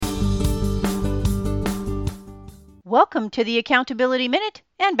Welcome to the Accountability Minute,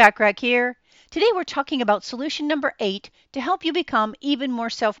 and Backrack here. Today we're talking about solution number 8 to help you become even more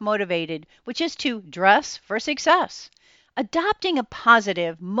self-motivated, which is to dress for success. Adopting a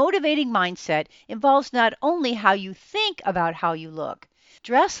positive, motivating mindset involves not only how you think about how you look.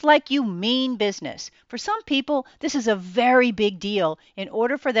 Dress like you mean business. For some people, this is a very big deal in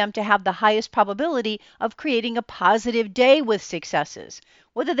order for them to have the highest probability of creating a positive day with successes.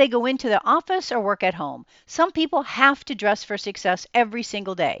 Whether they go into the office or work at home, some people have to dress for success every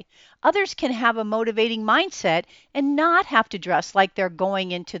single day. Others can have a motivating mindset and not have to dress like they're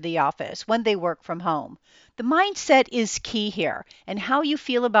going into the office when they work from home. The mindset is key here, and how you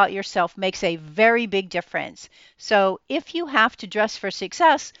feel about yourself makes a very big difference. So if you have to dress for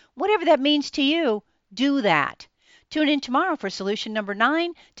success, whatever that means to you, do that. Tune in tomorrow for solution number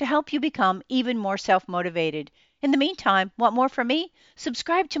 9 to help you become even more self-motivated. In the meantime, want more from me?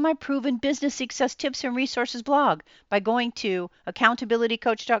 Subscribe to my proven business success tips and resources blog by going to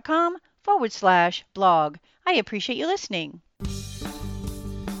accountabilitycoach.com/blog. I appreciate you listening.